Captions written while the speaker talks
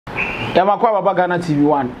ya makwa baba Ghana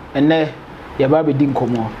TV1 ene ya ba be din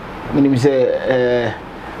komo minim se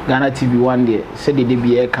Ghana TV1 de se de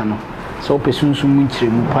bia ka no so pesunsun mu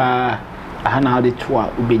nkyeremu pa aha na ade to a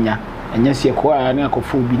ubenya enya se ko a na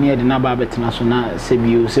akofo obi ne de na ba betena so na se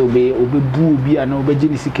bio se obebu obi ana obeji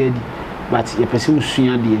ni sikadi but ye pese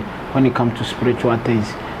usua de when it comes to spiritual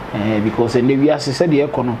things because and we as said de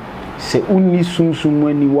ekono se unni sunsun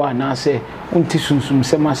ani wa na se unti sunsun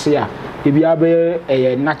se mase a de bia be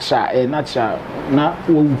natural na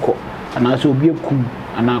wowuko ana so obi ekum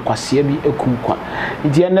ana kwase bi ekum kwa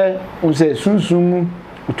nti ene unse sunsun mu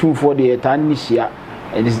utumfo de tan ni hia.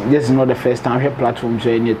 This is not the first time here platform so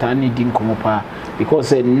any time needing come up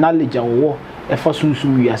because knowledge awo e fa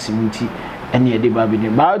sunsun wiase nti ene de ba bi ne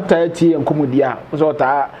ba 30 enkomodia so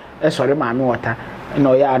ta e sori maame wota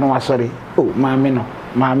no ya no asori oh maame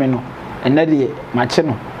no ene de mache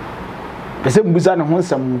no pese mbuza ne ho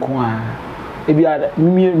nsam nko a e bia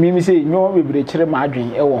mi se nyo bebre kire ma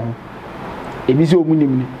adwen e wo ho ebi so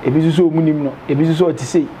omunim ne ebi so omunim no ebi so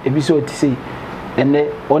otisei ebi so otisei ene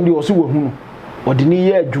ondi oso wo hu no odini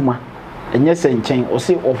ye adwuma enye senchen o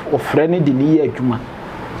se ofre ne de ni ye adwuma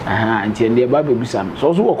aha nti ende ba bebusa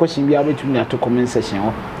so so wo question bia betumi na to comment section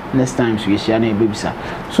o next time so yeshia na bebusa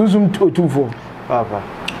sunzum otumfo papa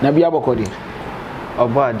na bia bokodi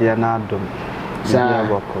oba de na adom bia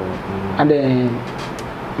bokodi ande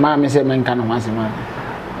ma me se men kan ho asema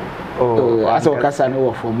oh aso kasa no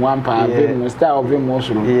wo from one pa be mo style of him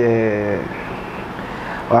also yeah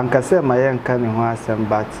wankase ma yenka ne ho asem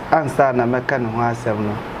but ansa na meka ne ho asem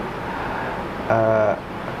no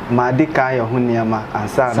ma di kan ye ho niama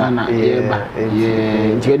ansa na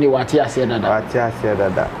nti ni wati ase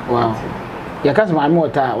dada wow ya kase ma me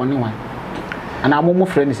wota woni wan ana mo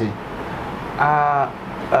friend say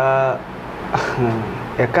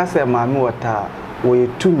ya kase ma me wota wo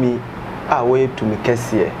yetumi wo yetumi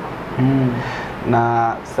kese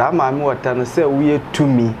na sa ma me wota no se wo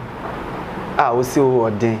yetumi o si o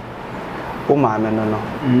den o ma me no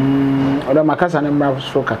oda makasa ne mra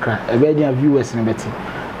so kakra e be dia viewers ne beti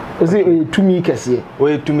o si tumi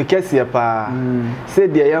kese pa se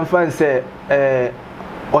dia yemfa nse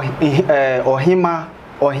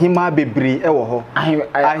ohima bebri e wo ho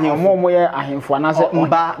ahimmo ye ahimfo na se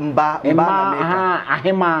mba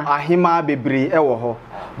ahima bebri e wo ho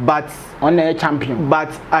but on e champion but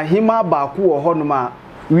ahima ba ku wo ho no ma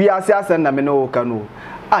wi ase asen na me no ka no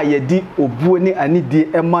yedi obuo ni anidie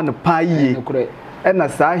ema no paaye ena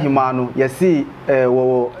saa hima no yesi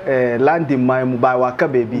wo landing my mobile waka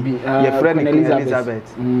baby your friend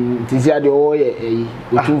Elizabeth tizia de o ye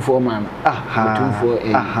otumfo mama otumfo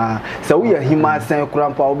so we hima san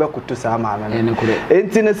kurampa wo bekoto saa mama no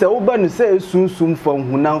enti ne se wo ba no se sunsum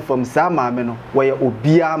fam hunam fam saa mama no wo ye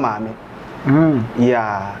obia mama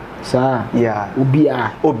yeah saa yeah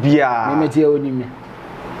obia me metie onime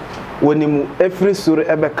wonimu every suru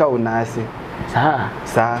ebeka onase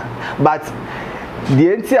sa but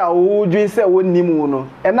the enti a wo dwen se wonimu no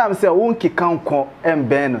enam se wo nkeka nko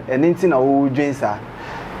emben no enti na wo dwen sa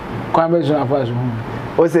kwan be so na fa so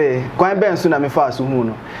hu o se kwan be so na me fa so hu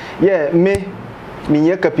no ye me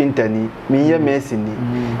ye carpenter ni me ye mason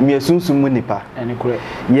ni me sunsun mu nipa ene kure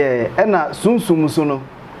ye ena sunsun so no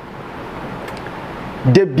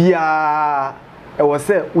de bia e wo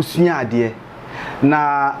se usua ade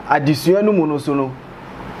na adisua no mu no so no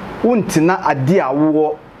untina ade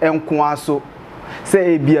awo enko aso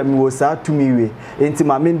se ebia mi wo sa tumi we enti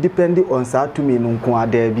ma me depend on sa tumi no nko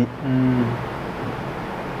ada bi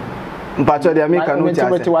mpacho de America no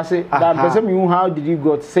tiase that person you how did you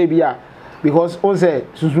got say bia because on say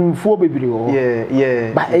susumfo bebiri wo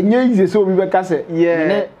yeah but enye ize so obi be ka se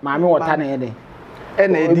ne ma me wota na ede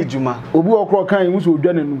na edi juma obi okro kan yin so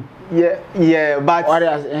odwa nanu yeah but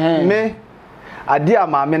me ade a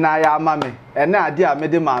maame na ya ama me ene ade a me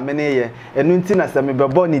de maame ne ye enu nti na se me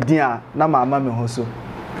bebo ni din a na maama me ho so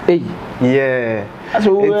yeah as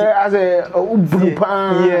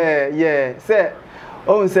ubrupa yeah say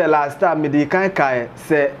on say last time me di kan kai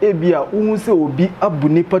say ebia uhun say obi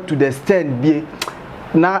abuni pa to the stand bie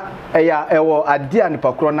na eya ewo ade a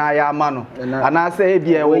nipa kro na ya ama no ana say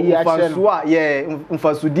ebia ewo mfaso a yeah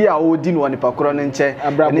mfasodi a odi no nipa kro no nche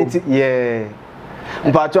ene yeah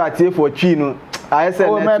mpacho atie for twi no I said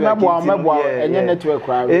network enye network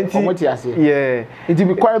kwa omoti ase yeah enti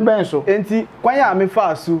bi kwan ben so enti kwan ya me fa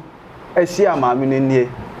asu ehia maame no nie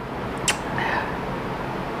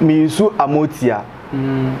mi yusu amotia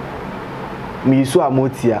mi yusu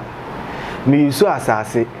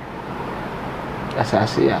asase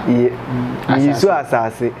ya mi yusu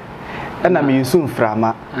asase ena mi yusu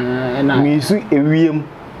mframa mi yusu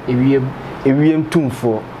ewiem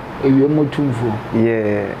tumfo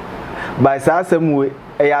yeah by asɛm we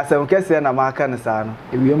asɛm kɛse na maka ne saa no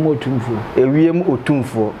ewiem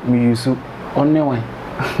otumfo me yusu onne wan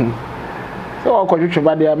so akɔtwetwe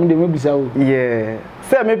ba de am de mebisa wo yeah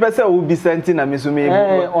say me pese wo bisa nti na me so me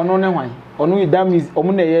ono ne wan ono that means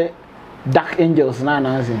omo na ye dark angels na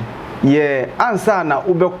anase yeah ansa na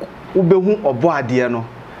ubehu obo ade no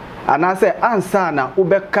anase ansa na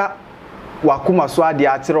ubeka wakuma so ade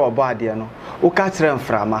a kire obo ade no uka kire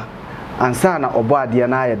mframa ansa na obo ade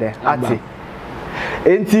na ayede ate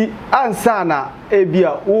enti ansa na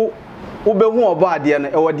ebia ubehu obo ade no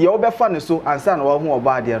ewo de obefa ne so ansa na wo hu obo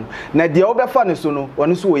ade no na de obefa ne so no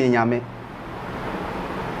wono so woyanyame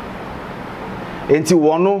enti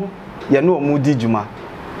wono ye no omudi juma.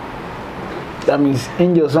 That means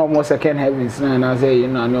angels almost second heavens na and I say you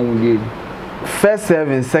know no omudi first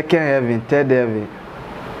heaven, second heaven, third heaven.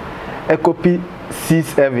 A copy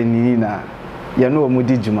 6 heaven ni na ye no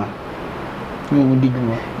omudi juma. No omudi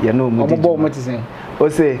juma. Ye no omudi juma. Omo what is saying? O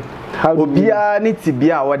say obia ni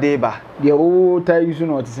tibia wode ba. Ye o tai you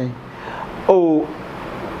know what is saying? Oh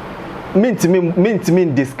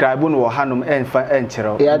mint describe no hanom enfa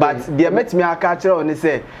enchero but the metimi aka chero ni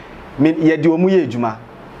say ye de omu ye adwuma.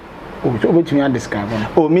 Oh so betimi describe.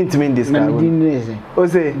 Oh mint describe. Na di say. O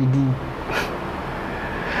say di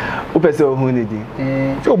o pese o hu ni di.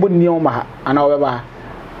 So obo ni o ma ana o beba.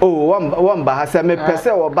 Oh one ba ha say me pese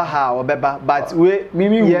o ba ha o beba but we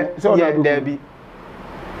ye Debbie.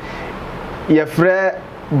 Ye frɛ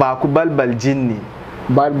ba ku balbal jinni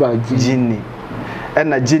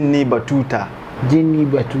ena jinni batuta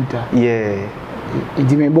yeah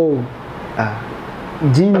ejimebo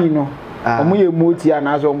jinni no omo ye moti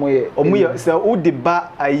anazo omo ye se udi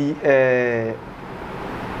ba ai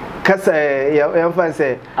kasa ya fa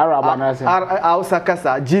se araba na se ausa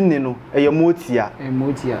kasa jinni no ye motia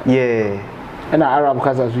yeah ena arab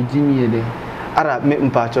kasa so jinni ye de arab me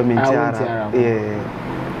mpacho me ntiara yeah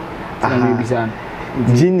aha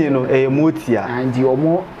jinni no motia andi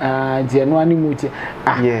omo je no ani motia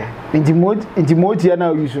yeah ndi motia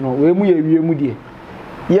na use no we mu ye wiemu de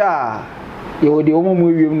yeah ye wodi omo mu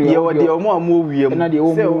wiemu no ye wodi omo amu wiemu na de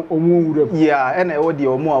omo wuram yeah ena wodi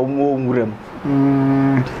omo amu wuram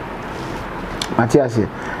Matias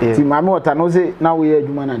ti mami wota no se na we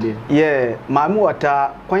adwuma na de yeah mami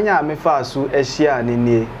wota kwanya me fa so ehia ne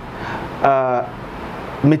nie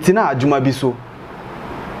metina adwuma bi so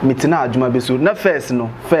na first no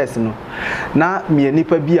na me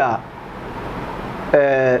nipa bi a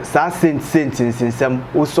sa sentence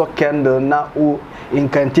wo so candle na o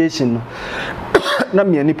incantation no na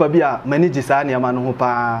me nipa bi a manage sa ne ma no ho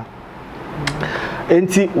pa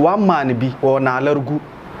enti one man bi o na alargu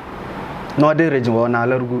no de region o na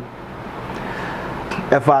alargu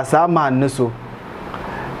e fa sa man ne so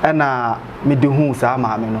ana me de hu sa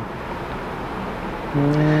ma me no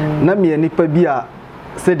na me nipa bi a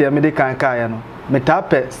se de me de kan ya no me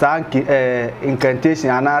tape sanki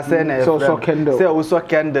incantation ana se na so candle se wo so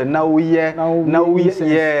candle na wo ye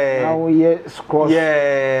yeah now ye cross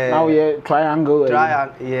yeah now ye triangle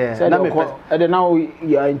yeah na me and now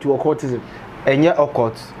you are into occultism enye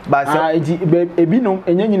occult but ebi no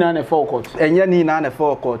enye nyina na for occult enye ni na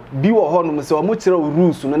for occult bi wo ho no se o mo kire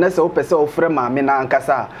rules no na se o pese o frɛ ma me na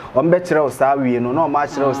ankasa o mbe kire o sa wie no na o ma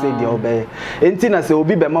kire o se dia o be enti na se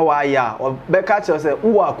obi be ma wa ya o be ka kire se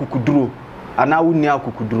wo akukuduro ana wo ni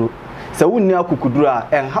akukuduro se wo ni akukuduro a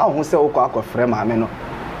enha ho se wo kɔ akɔfrɛ ma me no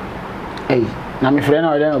na me frɛ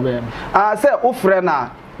na o den obe se o frɛ na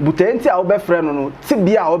butenti a obefre no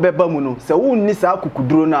tibia a obeba mu no se wonni sa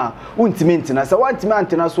akukuduro na wontimi ntina se wantimi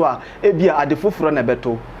antina so a ebia ade foforo na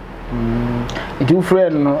beto itu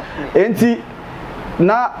friend no enti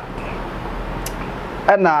na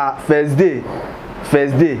ana first day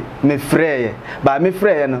me freye ba me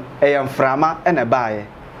freye no mframa na baaye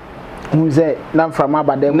muze na mframa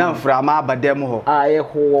abadem ho ye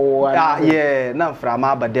ho yeah na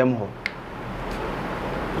mframa abadem ho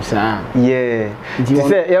sa yeah ti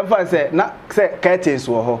say ye fa say na say curtains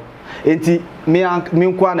wo ho enti me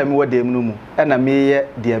nkwa na me wodem no mu na me ye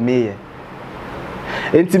de me ye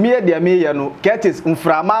enti me ye de me ye no curtains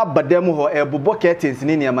mframa abadem ho ebobo curtains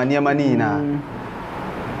ni niam ni na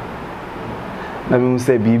na me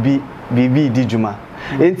say bibi di juma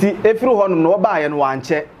enti efiri ho no ba ye no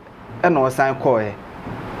wanche na o san koe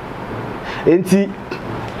enti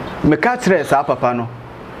me ka kire sa papa no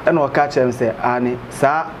ena o ka kire say ani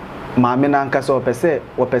sa maame na anka so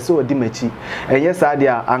opese odi machi enye sa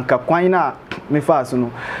dia anka kwan na me fa so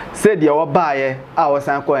no se dia wo baaye a wo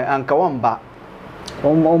san koe anka womba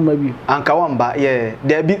omma bi anka womba yeah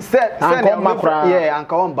there be se yeah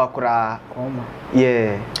anka womba kura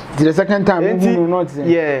yeah the second time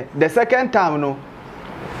yeah the second time no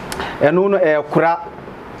eno no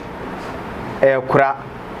ekura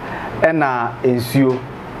ena ensuo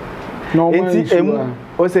enti emu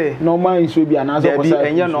o say normal ensuo bi anazo ko say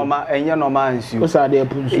enye normal ensuo o say dey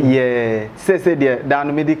punsu yeah say dey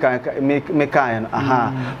dan medical me kan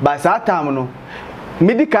aha ba sa time no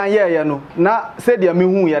medical ye no na say dey me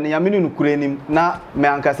hu ye na me no kura nim na me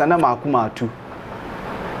ankasa na makuma atu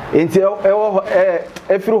enti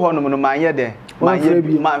efiri honom no manye de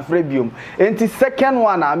man frebium enti second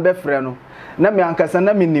one am be frɛ no na me ankasa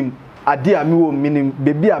na menim ade a me wo menim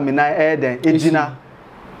bebi a me na den ejina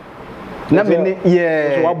na me ne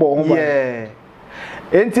yeah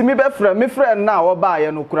enti me be frɛ me frɛ na wo ba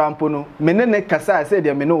ye no kurampo no me ne kasa say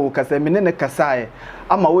de me no wo kasa me ne kasa ye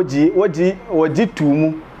ama woji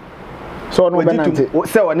tumu so no benante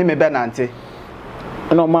se woni me benante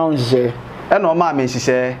no ma onje eno ma me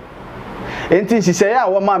hihye enti hihye ya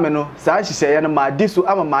wo ma me no sa hihye ya no ma diso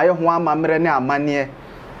ama ma ye ho ama mre ne amane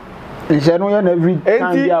nje no ya na every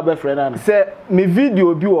time dia be friend na se me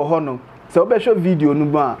video bi wo ho no se wo be show video no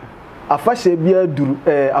ba afahye bi aduru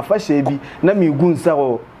afahye bi na me gu nsa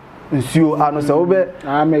wo nsuo ano se wo be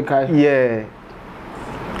make yeah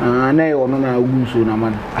na e ono na gu nsuo na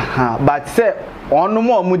man aha but se ono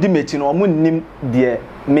mo omudi mechi no omo nnim de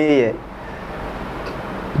meye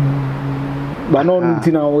ba no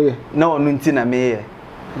ntina wo ye na onu ntina meye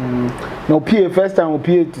no pie first time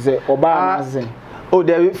pie to say oba na say oh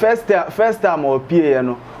the first time opie ye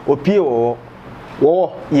no opie wo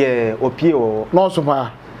yeah opie wo no so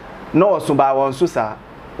ba won so sa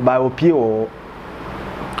ba opie wo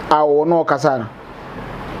awo no kasa na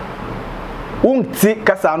unti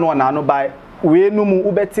kasa no na no ba we nu mu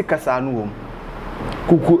ubeti kasa no wo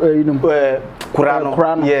kuku inum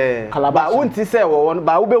kurano yeah ba unti se wo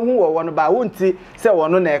ba ubehu wo no ba unti se wo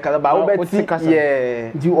no na kala ba ubeti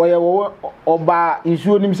yeah di oye wo oba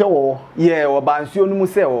nsuo nim se wo yeah oba nsuo nim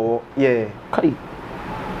se wo yeah kai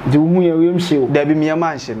di hu ye wem se wo da bi me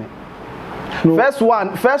ma nhye me first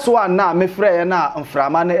one na me frɛ na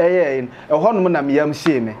mframa na eye ehonum na me yam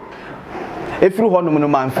hye me efiri honum no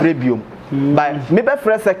ma mfrɛ biom by me be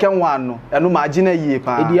frɛ second one no eno ma agina yie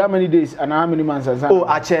pa e how many days and how many months ansana oh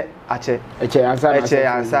ache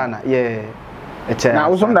ansana yeah ache na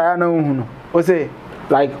usum da ya na hu no o say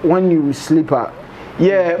like when you sleep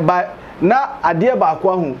yeah but na ade ba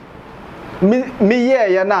akwa hu me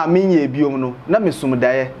ye na me nye biom no na me sum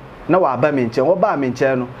dae na wa ba me nche wo ba me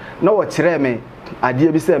nche no na wo kire me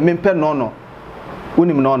ade bi se me pɛ no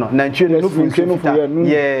unim no na ntwe no fu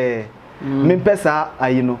yeah me pɛ sa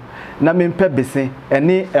ayi no na me pɛ bese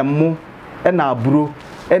ene emu na aburo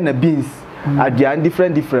na beans aduan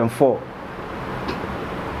different for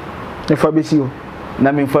nefa besi o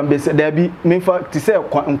na me fa bese da bi me fa ti se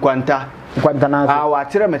nkwanta na wa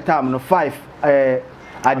kire me time no 5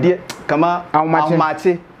 ade kama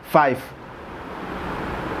amache 5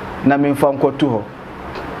 na me fa nkotu ho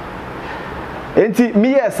enti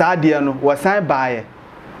mi ye sa ade no wo san baaye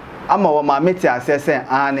ama wo ma meti asese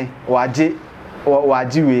ane waje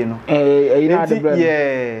we no ina de brand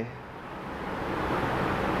yeah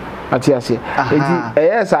atiase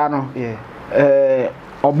enti sa no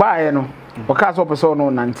obaaye no waka so person no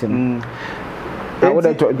nantin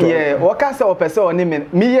yeah waka so person oni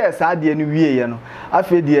mi ye sa ade no wie ye no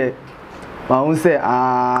afi de ma hun say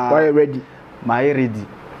why ready my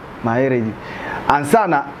ready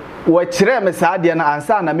ansana wo kire me sa ade na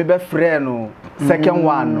ansana me be frɛ no second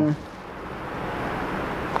one no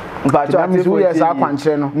but I mean we yes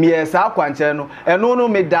akwankyere no me yes akwankyere no eno no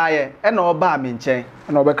me dae e na oba me nkyɛn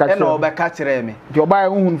na obeka kire me di oba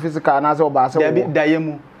ehun physical na se oba se wo dae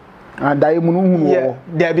mu dae mu no hun wo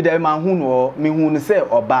dae ma hun wo me hun se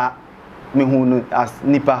oba me hun as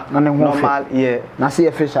nipa normal yeah na se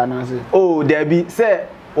official na se oh dae se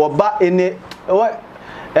oba ene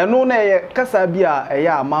eno na ye kasa bi a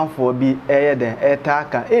eya amanfo bi eye den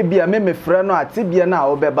etaka e bia me frɛ no atibia na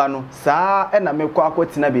obeba no saa e na me kɔ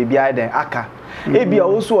akotina bebi aye den aka e bia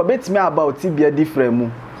wo so obetimi aba otibia different mu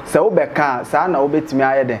se wo beka saa na obetimi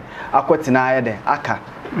aye den akotina aye den aka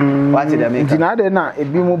wati da me ka dina de na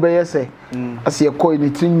ebi mu be yese ase ekɔ ni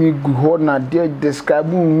tinwi gu ho na de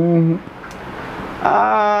describe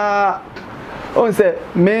on se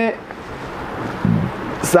me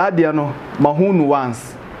saa de no mahunu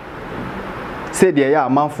once say the ya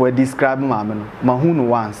amanfo describe maame no mahunu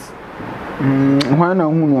once why na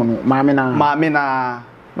hunu no maame na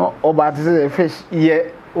no oba te fish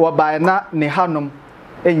ye oba na ne hanom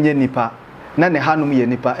enye nipa na ne hanom ye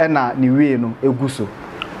nipa e na ne wie no eguso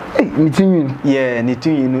ni tinwi no ye ni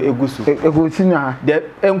tinwi no eguso ekosi na de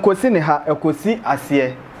enkosi ne ha ekosi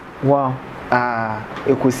ase wow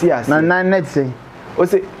ekosi ase na net say o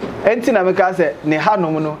se enti na meka se ne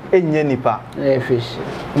hanom no enye nipa fish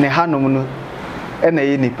ne hanom no e na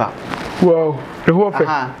ye nipa wow the whole fe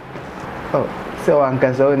oh se wan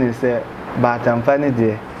ka so ni se ba tamfa ne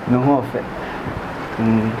de no ho fe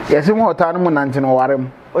yesi mo ota no mo nante no warem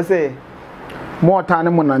o se mo ota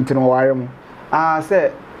no mo nante no warem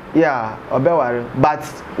se yeah obeware but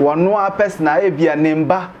wono a personal e bia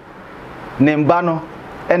nemba no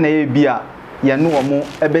e na e bia ye no omo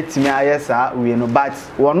ebetimi ayesa we no but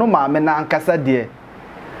wono maame na ankasa de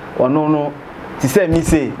wono no ti se mi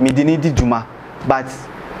se mi di ni di djuma but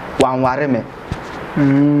wanware me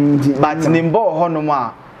but nemba ho no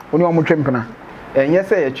ma oni omo twempena enye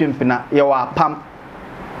se ye twempena ye wa pam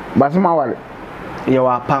basuma wale ye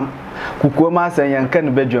wa pam kukuo ma san yanka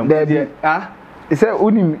no bedwam he said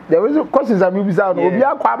unim there was questions am bi say no obi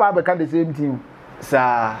akwa ba be ka the same thing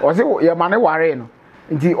sa o say ye mane ware no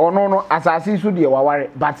nti ono no asase so de waware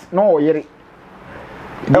but no oyere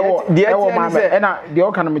ewo mama ena de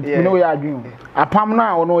o kana me no ya adwun apam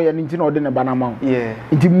na ono ye nti na ode ne bana ma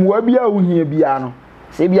nti muwa bia ohia bia no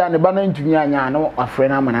se bia ne bana ntumi anya no afre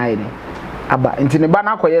na mana aye aba nti ne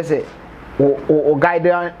bana akoye se o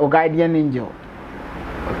guardian angel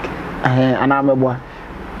okay ana meboa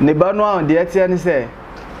ne ba no an de etia ni se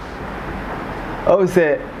o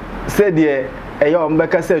se de eyo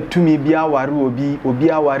mbeka se tumi bi aware obi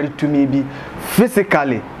aware tumi bi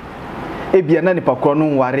physically e bia na nipa kro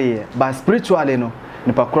no ware but spiritually no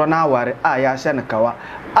nipa kro na aware ya hye ne kawa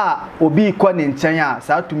obi ko ne nchen a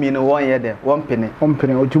sa tumi no won ye de won pene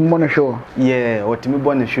otumi mo no show otumi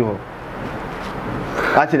bo ne show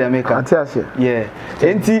ati de meka ati ase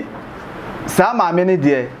enti sa ma me ne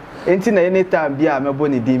de enti na anytime bia mebo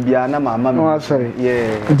ne din bia na mama me sorry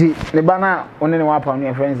di ne bana one ne wa pa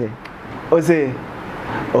no friends o say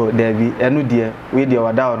Debbie enu de we de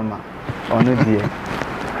wada orma onu de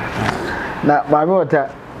na ba me wota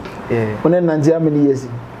one nanjia me ni yesi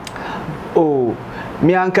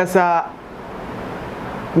mi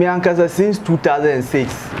ankasa since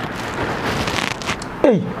 2006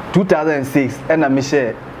 2006 and me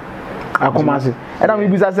share akomase and me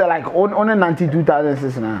bisa say like on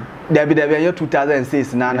 2006 na Debbie year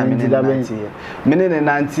 2006 na me ne 90 me ne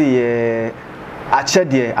 90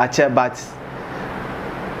 ache but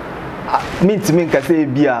meet me nka say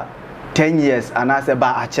bia 10 years and I say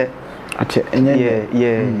ba ache enye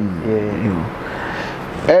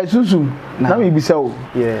susu na me bisa o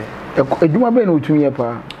eduma be na otumi ye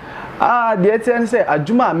pa de eten say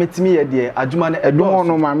adwuma metimi ye de adwuma na eduma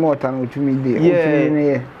no ma me wota na otumi de otumi ne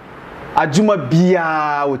ye adwuma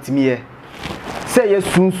bia otimi ye say ye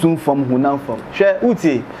sunsun from hunam from hwe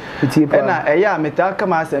uti na eya meta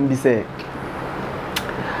kama asem bi say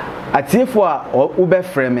atiefo a wo be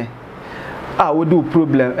freme wo do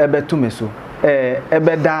problem ebe to me so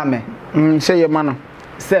ebe da me say ye ma no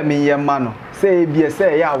say me ye ma no say bia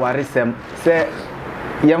say ya waresem say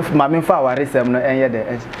yem ma me fa waresem no enye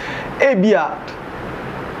de bia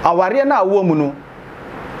aware na wo mu no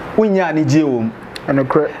unya anije wo mu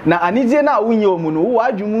na anije na unye wo mu no wo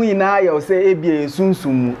adwumu ina ya say bia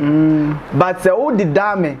yesunsum mu but say wo di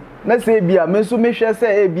da me na say bia me so me hwe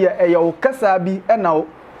say bia eye wo kasa bi na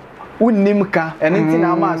unnim ka enti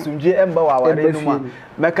na ma asumje emba wa aware no ma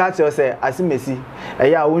meka che say asimesi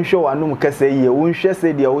eya wo nhwe wanum kasa yi wo nhwe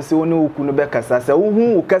say de wo se wo ne wo ku no be kasa say wo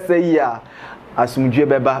hu wo kasa yi a asumje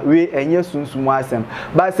beba we enye sunsum asem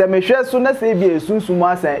ba se me hwe so na say bia sunsum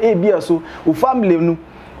asem bia so wo family no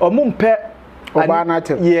omumpe oba na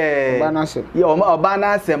tem oba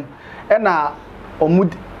na asem na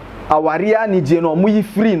omud aware anije no omuyi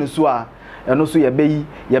free no so a eno so ye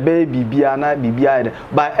be bibia na bibia de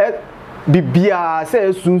ba bibia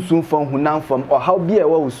say sunsun fam hunam fam or how bia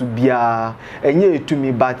wa wusu bia enye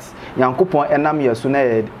etumi but yankopon enam yeso na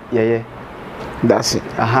ye that's it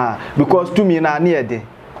because to me na ane ede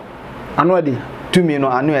anu ede to me no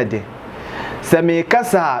anu ede se me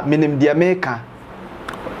kasa minim dia meka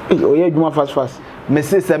oye adwuma fast me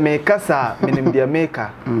se me kasa minim dia meka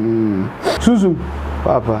susu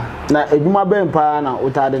papa na adwuma ben pa na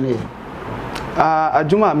utade ne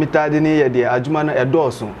adwuma mitade ne ye de adwuma no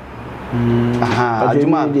edoso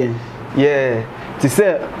adwuma ti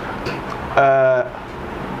se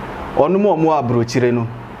onumo abrochire no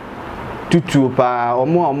tutu pa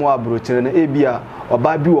omo abrochire no ebia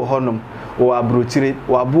oba bi wo honom wo abrochire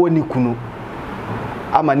wo abo ni kunu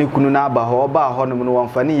ama ni kunu na aba ho oba honom no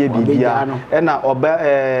wonfa ne ye bibia e na oba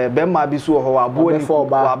be ma bi so ho wo abo ni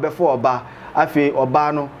wo abefo oba afi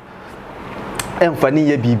oba no emfa ne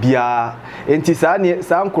ye bibia enti saa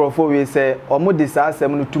nkrofo we se omo de saa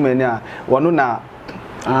asem no tumani a wono na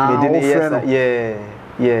medine yes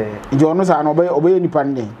je ono sa no obe nipa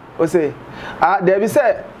ne o say there be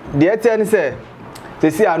say the ten say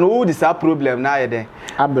see I know this problem na yede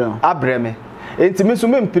abreme enti me so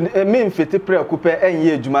me mfete pre coupe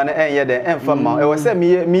enye adwuma na enye de emfa ma e wo say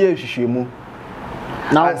me hwehwemu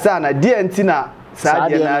na sa na die enti na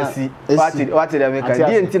saade na asi wati da me ka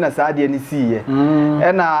die enti na saade ni siye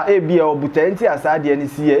e na ebia obuta enti asaade ni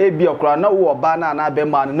siye ebia kura na wo oba na be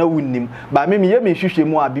ma na wunnim ba me ye me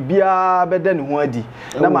hwehwemu a bibia beda ne ho adi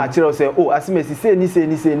na ma kire say oh asimesi se ni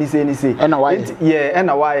se e na why e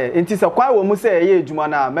na why enti se kwa wo mu say ye adwuma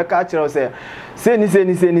na me ka kire say se ni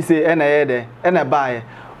se e na ye de e na bae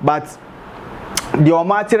but the o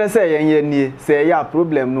ma kire say yen nie say ya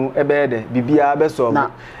problem no e be de bibia be solve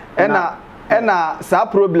ena sa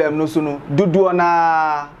problem no so no dudu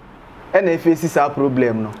na ena face sa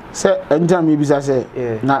problem no se enta mi bisa se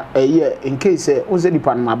na eye in case o se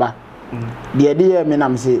dipa no maba de ye me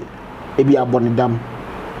nam se e bi abonedam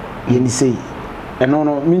ye ni sei eno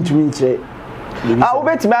no mintumi nkire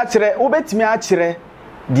ubetimi a kire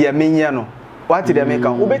de menye no wati de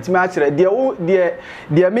meka ubetimi a kire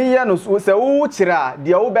de menye no se wo kire a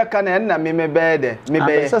de wo beka na enna me be de me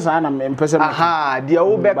be se sa na mpese me aha de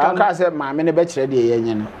wo beka ka se ma me ne be kire de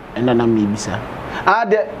yenye no enna na me bisa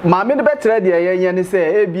de ma me ne be kire de yenye ne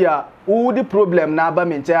se e bia wo di problem na aba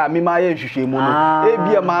me nche a me ma ye hwehwemu no e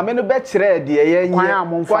bia ma me ne be kire de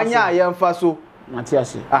yenye kwanya a ye mfa so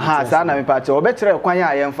Matiasi aha sa na me pa che wo be kire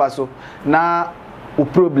kwanya a ye mfa so na o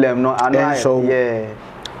problem no ano yeah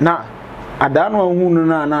na adano hunu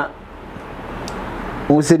na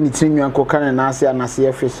o se ni tinwa kokan na ase anase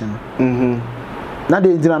efishin na de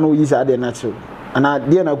ndina no yi sa de na tro ana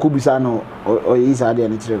de na kubisa no o yi sa de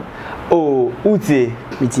na tro oh utie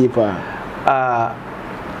mitie pa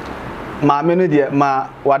ma me no de ma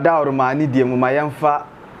wada or ma ni de mu ma yemfa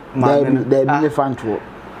ma me no de bi fanto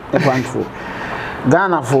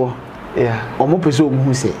Ghana fo omo pese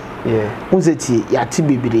omu se unse ti ya ti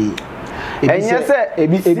bebere enye se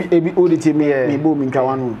ebi oditi me bo mi ntwa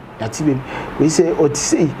wanu ya ti bebe we say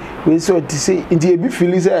otisi ndi ebi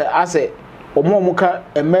feel say ase omo ka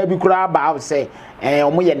ema bi kura ba say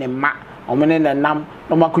omo ye ne ma omo ne nam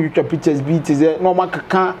no makutwa pictures bi ti say no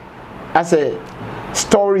makaka ase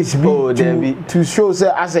stories bi to show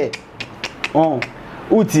say ase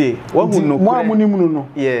utie wa hunu mo amunimu no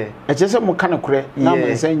yeah e chese mo kana kure na mo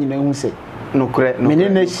nsa nyina hu se no kure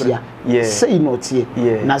menene hia sei no tie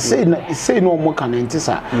na sei no mo kana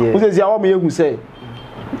ntisa wo se sia wo me yehu se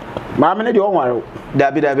ma me ne de onware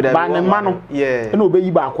dabi ba ne ma no e na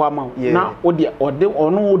obeyi ba akwa ma na ode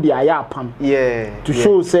ono ode aya apam to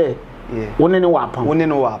show say woni ne wa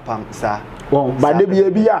apam sa ba de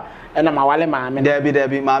bia e na ma wale ma me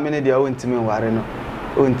dabi ma me ne de o ntimi ware no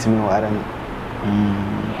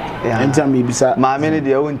enta me bisa ma me ne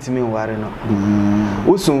de o ntimi ware no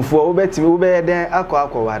usumfo obetimi obeye den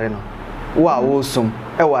akọ ware no wo a wo sum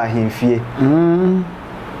e wa ahemfie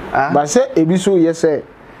ba se ebiso yese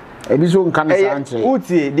ebiso nka na santre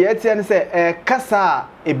utie de etie ne se kasa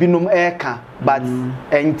ebinum ka but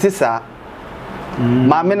entisa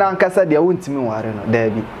ma me na nkasa de wo ntimi ware no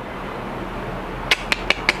dabi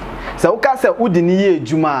se wo kasa udi ni ye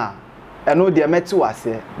adwuma eno de meti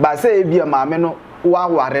wase ba se ebia ma me no wa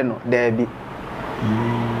ware no dabi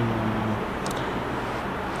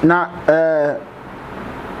na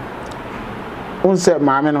unse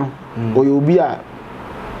maame no oyobi a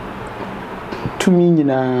tumi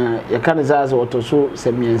nyina ya kan za za otoso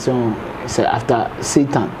se mienso se after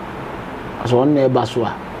Satan so on na eba so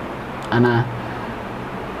a ana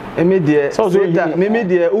emedie Satan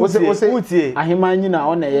memedie utie ahima nyina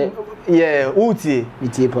on na ye utie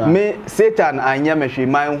mitiepa me Satan anya mehwe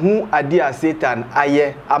man hu ade a Satan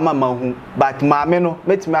aye ama mahu but maame no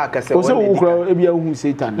metime akase won na ukura ebia hu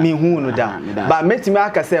Satan mi hu no da ba metime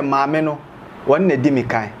akase maame no won na di mi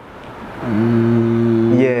kan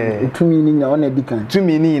tumi ni na won na di kan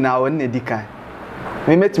tumi ni na won na di kan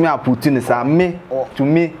me metime aputu ne sa me to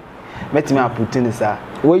me metime aputu ne sa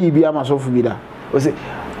wo yi bia masofu bi da o se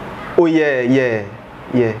oh yeah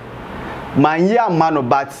man ya mano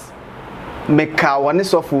but meka woni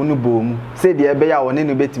sofo nu bomu se de ebe ya woni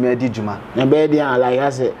no betimi adi djuma na be de ala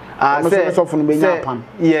ya se woni sofo nu be nya pam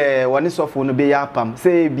woni sofo nu be ya pam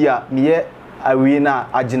se bia miye awi na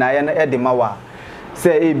aginaye na ede mawa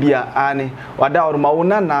se bia ani wada oruma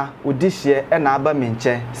wona na odihye e na aba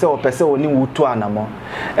menche se opese woni wutu anamo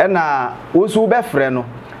e na wosu be frɛ no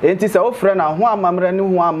enti se wo frɛ na ho amamre ne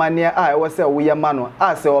ho amane a e wo se wo ye ma no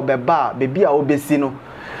a se obeba bebi a obesi no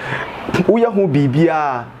wo ye ho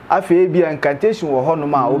bibia afi bia incantation wo ho no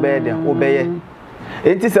ma obeye de obeye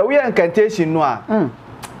enti se wo ye incantation no a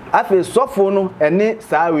afi sofo no ene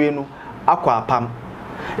saawe no akwa apam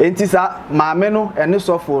enti sa maame no ene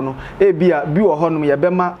sofo no ebia bi wo honom ye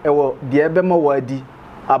bema ewo de ebema wadi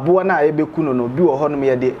abo na ebeku no bi wo honom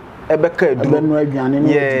ye de ebeka eduro benu aduane no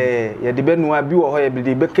ye de benu abi wo ho ye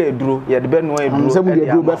de beka eduro ye de benu eduro se mu de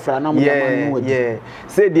eduro be fra na mu de man no wadi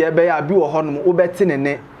se de ebe ya bi wo honom wo betene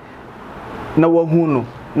ne na wahu no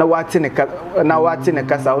na watene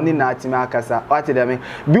kasa oni na atime akasa wate de me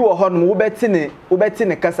bi wo honom wo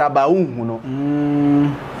betene kasa ba unhu no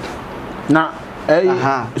na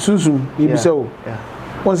sunsun ibise o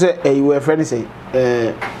won se we friend say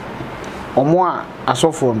omo a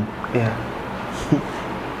asofo no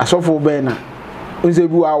asofo be na won se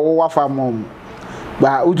bi wa wo fa mom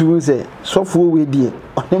ba utu se sofo we die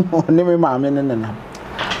oni me ma me ne na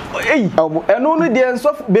eno no de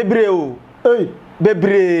sofo bebre o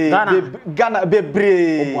bebre Ghana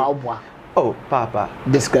bebre oh papa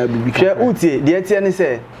describe bi ka utie de tie ne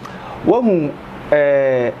se wo hu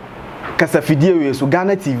kasafidie we so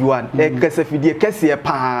Ghana TV1 kasafidie kese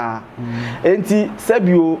pa enti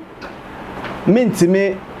sabio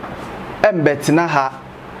mentime embetena ha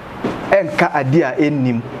enka ade a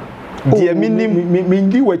ennim de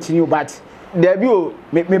mingi wachini obat de bi o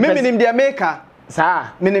minim de maker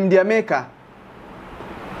sa minim de maker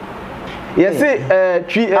yesi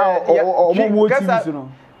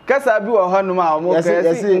kasa bi wo hanu ma o mo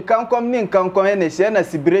kesi nkankom ni nkankom e na hia na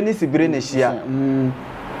sibire ni hia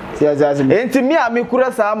enti mi a me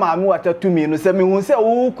kura sa ma me watatumi no se me hu se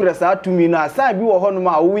wo kura sa atumi no asan bi wo honu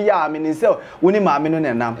ma wo ya me ni se woni ma me no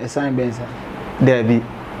na nam esan bensa dabi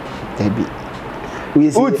we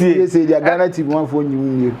say the Ghana team one for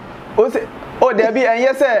you o se o dabi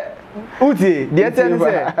enye se uti de ten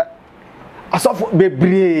se asofo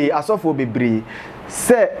bebre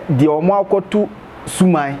se de omo akoto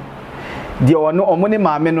suman de omo ne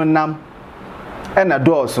ma me no nam e na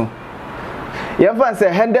dooso you fan say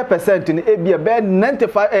 100% in ebia be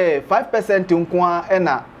 95% nko a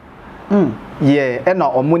na na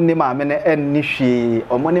omuni maame ne enni hwe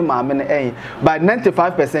omuni maame ne en by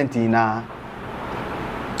 95% na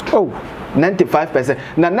 95%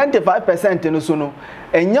 na 95% no so no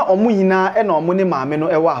enya omu yina na omuni maame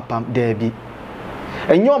no ewa apam daabi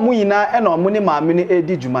enya omu yina na omuni maame ne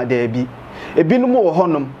edi juma daabi ebinum wo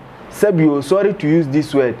honom sabio sorry to use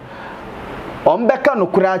this word ombeka no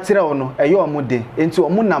kura akire wo no eye omude enti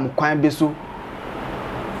omunam kwan be so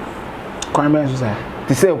kwan be so say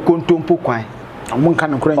ti say kontompo kwan omunka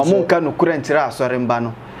no kura ntire asore mba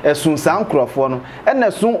no esun san krofo no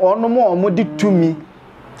ena sun onom omudi tumi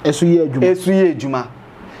esu ye adwuma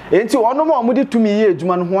enti onom omudi tumi ye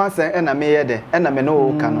adwuma no ho asan ena me ye de ena me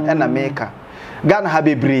no ka no ena me ka Ghana ha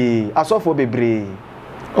bebre asofo bebre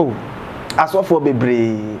asofo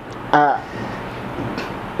bebre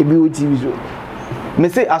ebi o TV so me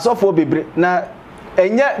say asofo bebre na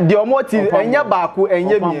enya de omoti enya baako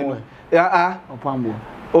enya mienu opambo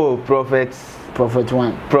prophet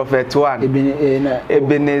 1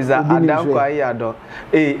 Ebenezer Adankwa yado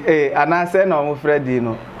anase na omo Freddy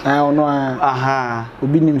no ono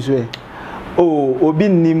obi nim so obi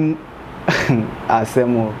nim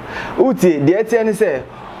asemo uti de etie ni se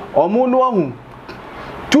omo no ahu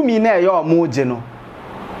tumi na ye omo je no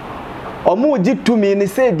omo ji tumi ni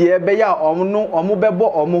se de ebe ya omo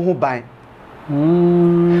bebo omo ho ban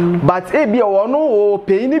but ebia wono o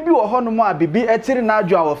peini bi wo hono mo abibi etiri na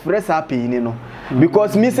adwo a wo frɛ sa peini no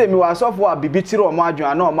because me say me wasofo abibi tiri o mo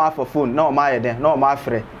adwo na o ma fa phone na o ma yede na o ma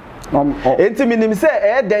frɛ enti minim se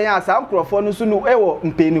den ya sa nkrofo no so no ewo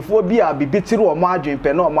mpenifo bi abibi tiri o mo adwo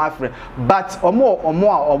pe na o ma frɛ but omo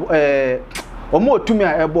otumi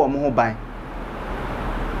a ebo omo ho ban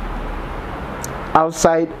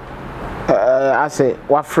outside I say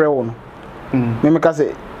wa frɛ wo no me ka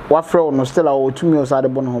say wa frɛ no still a otumi o sa de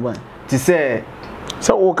bon ho ban ti say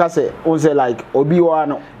so o ka say o say like obi wa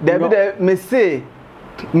no David me say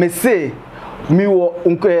mi wo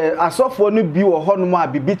asofo no bi wo ho no ma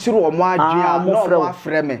bibi kire o mo adwea no mo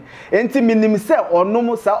afrɛ me enti minim se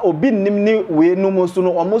onom sa obi nim ni we num so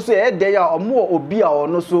no omo so e de ya omo obi a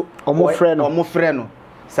ono so omo frɛ no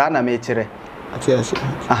sa na me kire atiase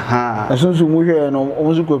asunsu mu hwe no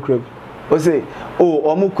omo so kokura o say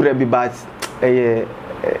omo kura bi but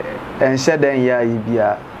enhye den ya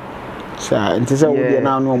ibia sa enti se wo bi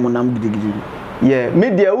na no omo nam gidigidi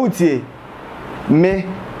media utie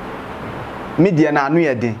media na anu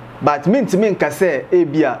ye den but me ntimi nka se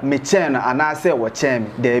ebia me chen ana se wo chen me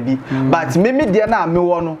daabi but me media na me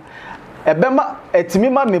wo no ebema etimi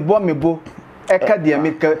ma mebo eka de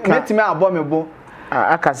me metimi abo mebo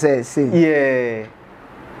aka se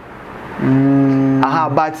aha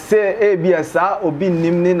but say ebia obi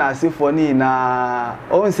nim ni na asefo ni na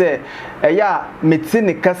on say eya meti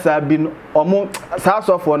ne kasa bi no omo sa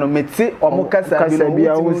asofo no meti omo kasa bi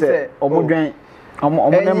no on say omo dwan omo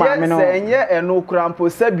ne ma me no enye eno krampo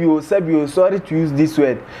sabio sorry to use this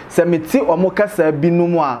word say meti omo kasa bi no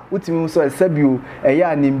mu a utimi so sabio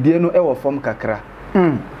eya nimdie no e wo fom kakra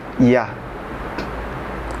yeah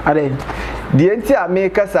ade die nti a me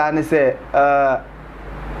kasa ne say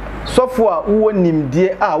sofo a wo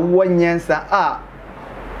nimdie a wo nyensa a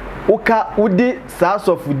uka udi saa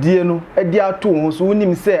sofudie no edi ato ho so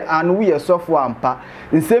wonim se anu wo ye sofo ampa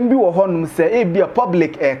nsem bi wo honum se e bia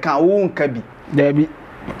public e kan wo nka bi da bi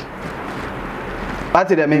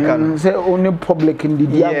ati da me kan se only public in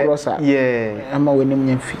the ACCROSS ama wonim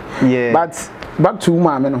nyamfi but back to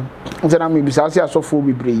maame no nzena me bisa se asofo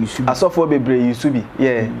bebre yusu bi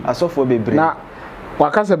asofo bebre na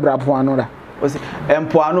wakase brapo anu da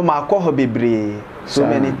empoano makoho bebre so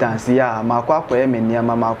many times mako akoye menia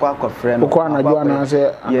mako akofre no ko anaju ana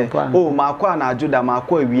se mako anaju da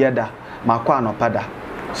mako awieda mako anopada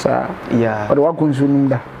sa ode wakunsunum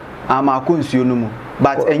da mako nsuonu mu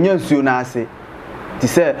but enya nsuo na ase ti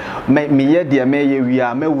se me ye de me ye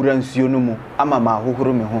wi me wura nsuonu mu ama ma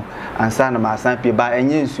hohoro me ho ansa na ma asan pe ba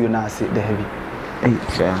enya nsuo na ase da hebi I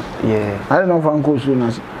don't know if I'm going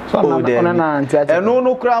to say. Eno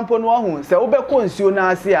no krampo no ahu se obekọ nsuo na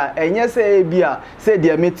ase a enye se ebia se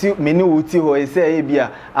de meni wuti ho se ebia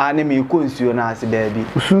ane me ko nsuo na ase da bi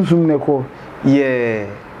sunsun ne ko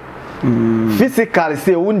physical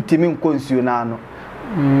se wuntimi nko nsuo na no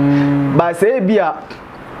ba se ebia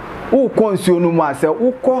u ko nsuo no mu ase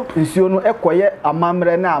ukọ nsuo no ekoye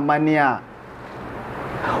amamre na amane a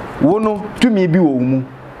wono tumi bi wo mu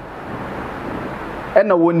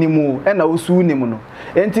ena wonimu ena osu nimu no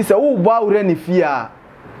enti se wo bo awre ne fi a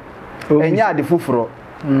enya ade foforo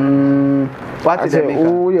what is it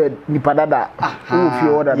o ye nipa dada wo fi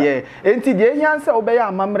o dada enti de enyanse wo be ya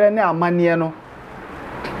amamre ne amane no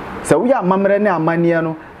se wo ya amamre ne amane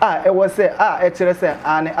no a ewo se e kire se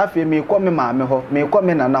ane afi me ko me maame ho me ko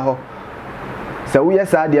me nana ho se wo ye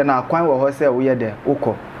sa de na akwan wo ho se wo ye de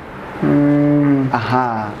ukọ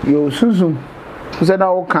yo susum so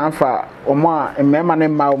na wo kan fa omo a emema ne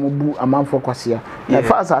ma omo bu amanfo kwase na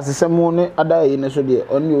fa asasesem ne adaye ne so de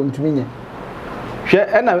oni ontumi nye hwe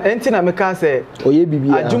ena enti na meka se oye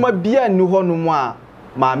bibia adwuma bia ni ho no mu a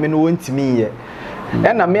maame no wontimi ye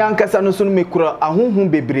ena me ankasa no so no mekura ahonhom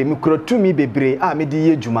bebre mekura tumi bebre a me di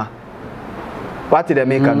ye dwuma wati de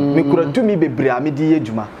meka no mekura tumi bebre a me di ye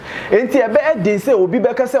dwuma enti ebe edin se obi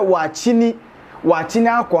beka se wachini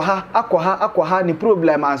akọha ni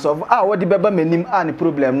problem and solve wodi beba manim ni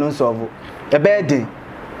problem no solve ebe de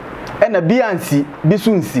ena biansi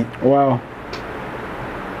bisunsi wow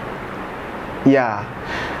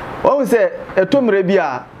o se etomre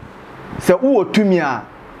bia se wo tumi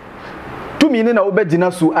ni na wo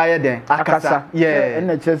begina su ayeden akasa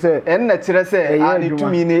ena kire se ani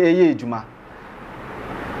tumi ni eye ejuma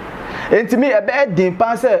enti mi ebe de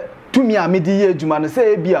pan se tumi a me di ye ejuma no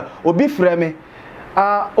se ebia obi frɛ me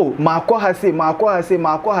makọ ha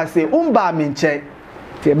se umba mi nche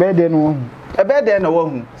ti ebede na wo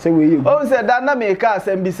hu se we ye o se da na me ka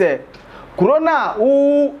asem bi se kuro na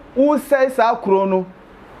u sei sa kuro no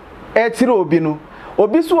e tire obi no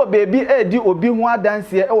obi so obebi di obi hu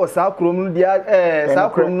adanse e wo sa kuro no dia sa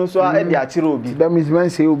kuro no so e di a tire obi that means when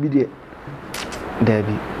say obi de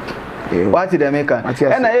Debbie what did I make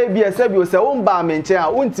and I be a sabio se umba mi nche a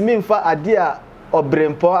untimi mfa ade a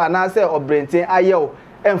obrempo anase obrenten ayew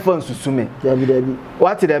emfa nsusume David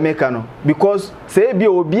what did I make no because say bi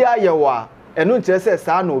obi ayew a eno nkire se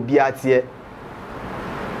sa na obi atie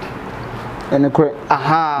enekwe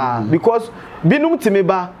because binum timi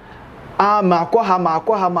ba makọ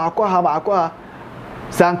ha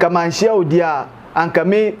sanka manhia odi a anka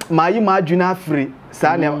me mayi madwuna afri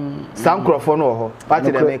sa ne sankrofo no ho what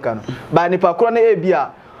did I make no ba nipa kro na ebia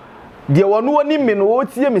de wono woni me no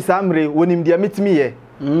wotie me samre wonim de metimi ye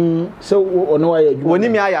so ono aye adwuma woni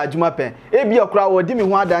me aye adwuma pen ebia kra wodi me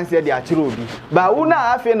ho adanse de akire obi ba wo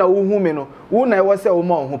na afi na wo hu me no wo na wo se wo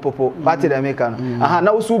ma ho popo what did I make no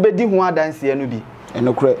na wo su bedi ho adanse no bi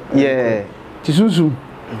enokre tisusu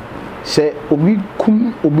se obi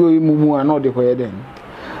kum obi oyemumu ana ode koye den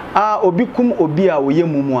obi kum obi a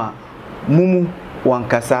oyemumu a mumu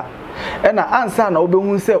wankasa ena ansa na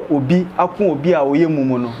obehu se obi akun obi a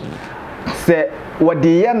oyemumu no se wode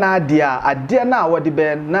ye na ade na wode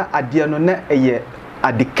be na ade no na eye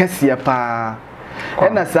ade kese pa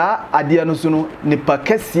ena sa ade no so no nipa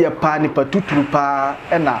kese pa nipa tuturu pa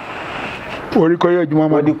ena wodi koye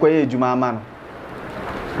adwuma ma no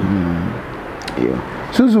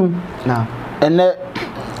suzu na ene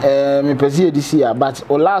me pesi this year but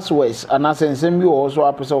o last words anasense bi o so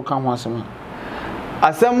apese o kan ho asema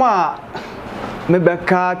asema me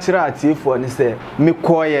beka kira atiefo ni se me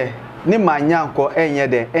koye ni manyanko enye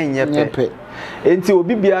de enye pe enti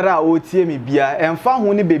obi biara a otie me bia emfa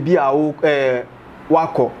ho ni bebi a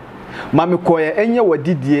wako ma me koye enye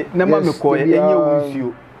wadidie na ma me koye enye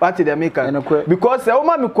wunsuo party dey make because e o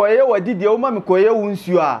ma me koye wadidie o ma me koye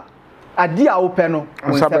wunsuo a ade a wo pe no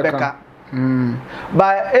wonsabeka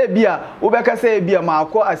ba ebia ubeka say ebia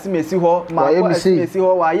maako asimesi ho maako asimesi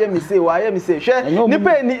ho waye mi say hwe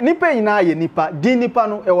nipa nyina ye nipa di nipa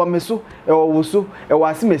no e wo meso e wo woso e wo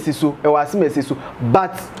asimesi so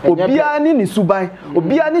but obia ni suban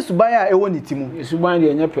obia ni suban a e wo nitimu suban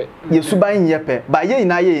de enyepe ye suban nyepe ba ye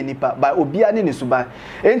nyina ye nipa ba obia ni suban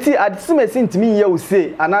enti asimesi ntimi ye wo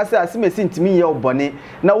say anase asimesi ntimi ye wo bone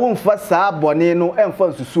na wo mfa saa bone no emfa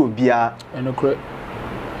nsusu obia enokre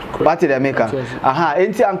party dey make aha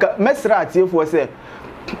enti anka mesra atiefo se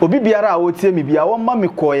obi biara a wotie me bia won ma me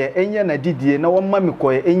koye enye na didie na won ma me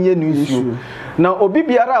koye enye nunsuo na obi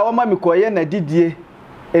biara a won ma me koye na didie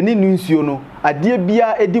eni nunsuo no ade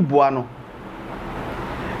bia edi boa no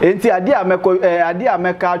enti ade a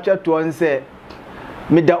meka atwato nse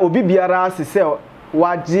me da obi biara asese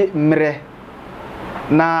waje mre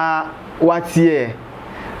na watie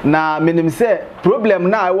na menim se problem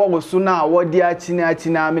na I wo so na wo di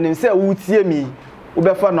achina menim se wutie mi wo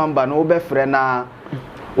be fa number no wo be frɛ na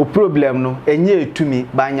o problem no enye etumi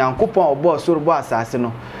ba nyankopɔn obo soro bo asase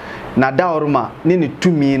no na da oruma ni ne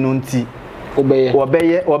tumi no nti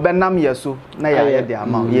obeye nam yeso na ya de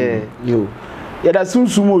ama yo ya da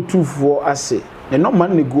sunsum otufo ase ne no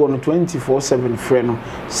man ne go no 24/7 frɛ no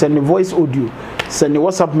send voice audio send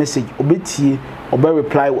WhatsApp message obetie obe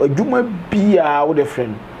reply adwuma bia wo de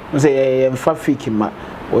friend say emfa fake ma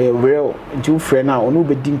o real nti friend na onu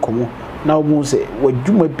be din komo na wo mu say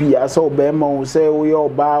wadwuma bia say obe ma wo say wo ye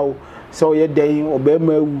oba wo say wo ye den obe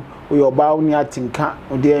ma wu wo ye oba wo ni atinka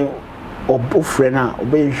o de obo friend na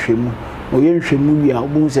obe nhwemu o ye nhwemu wi a wo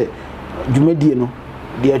mu say dwuma die no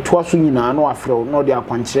de atoa so nyina na afrew na de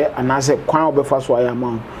akwankyere anase kwan obefa so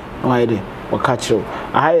ayama no ayede wakachiro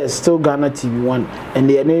I still Ghana TV1 and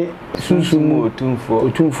the ene sunsumu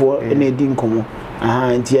otumfo ene edi nkomo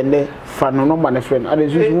nti ene fa no number na friend ade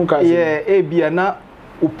sunsumu ka se bia na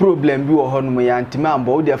o problem bi wo hono ya ntime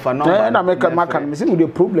ambo wo de fa number na maka me se wo de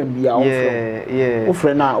problem bi a wo friend wo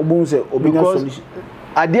friend na obu se obinya solution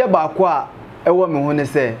ade ba ko a ewo me ho ne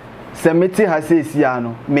se meti ha se sia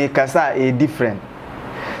no me kasa different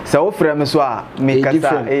se wo friend me so a me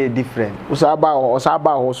kasa different o sa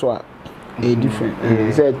ba ho so a different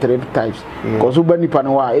say three types cause u bani pa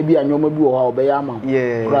no wa e bia nyoma bi wo ha obeya ama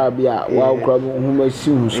kra bia wa kra huma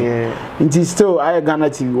sihu so nti still I Ghana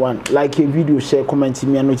TV1 like a video share comment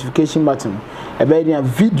me notification button e be dia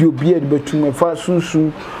video bia de betum fa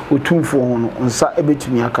sunsun otumfo ho no nsa e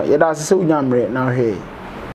betumi aka ye da se unyamre na hwe